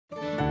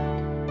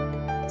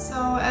So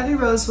Abby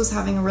Rose was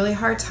having a really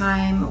hard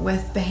time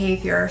with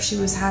behavior. She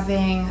was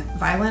having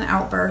violent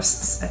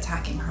outbursts,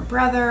 attacking her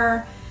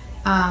brother.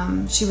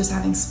 She was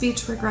having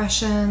speech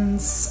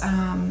regressions.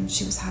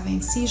 She was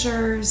having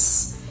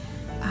seizures.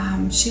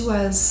 She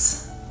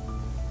was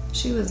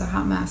a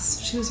hot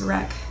mess. She was a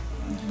wreck.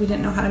 We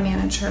didn't know how to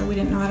manage her. We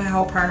didn't know how to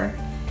help her.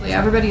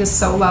 Everybody is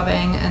so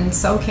loving and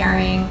so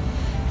caring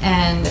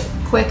and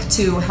quick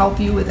to help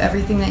you with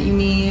everything that you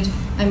need.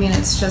 I mean,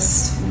 it's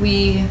just,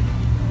 we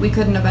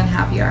couldn't have been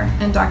happier.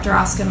 And Dr.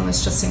 Oskin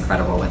was just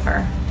incredible with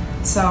her.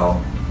 So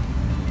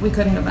we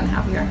couldn't have been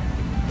happier.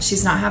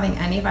 She's not having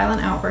any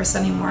violent outbursts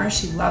anymore.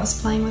 She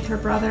loves playing with her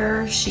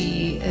brother.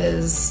 She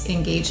is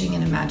engaging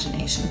in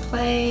imagination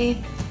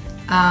play.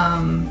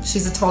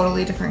 She's a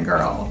totally different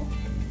girl.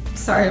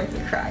 Sorry if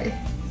I cry.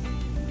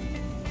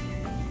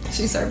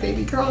 She's our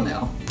baby girl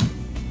now.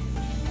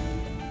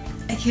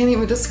 I can't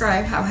even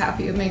describe how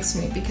happy it makes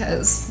me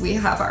because we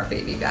have our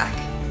baby back.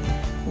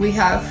 We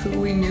have who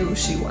we knew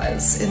she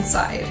was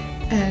inside,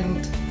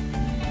 and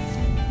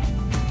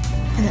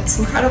it's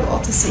incredible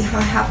to see how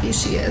happy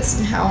she is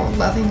and how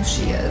loving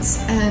she is,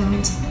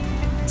 and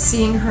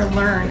seeing her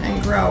learn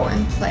and grow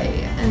and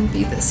play and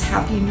be this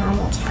happy,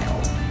 normal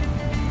child.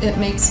 It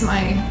makes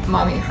my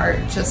mommy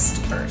heart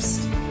just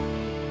burst.